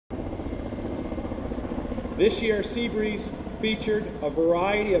This year, Seabreeze featured a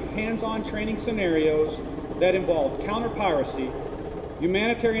variety of hands-on training scenarios that involved counter-piracy,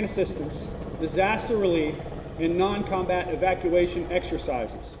 humanitarian assistance, disaster relief, and non-combat evacuation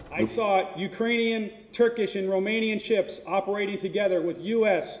exercises. I saw Ukrainian, Turkish, and Romanian ships operating together with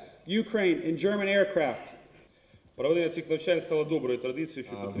U.S., Ukraine, and German aircraft.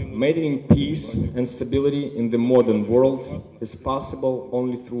 Maintaining peace and stability in the modern world is possible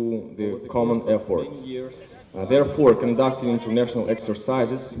only through the common efforts. Therefore, conducting international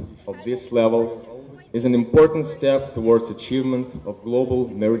exercises of this level is an important step towards achievement of global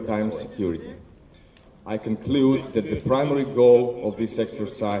maritime security. I conclude that the primary goal of this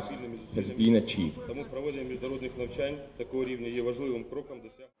exercise has been achieved.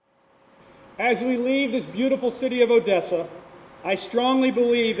 As we leave this beautiful city of Odessa, I strongly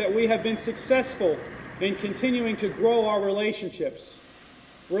believe that we have been successful in continuing to grow our relationships.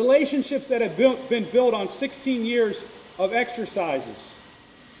 Relationships that have been built on 16 years of exercises,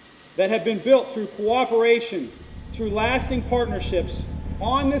 that have been built through cooperation, through lasting partnerships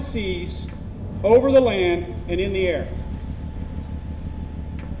on the seas, over the land, and in the air.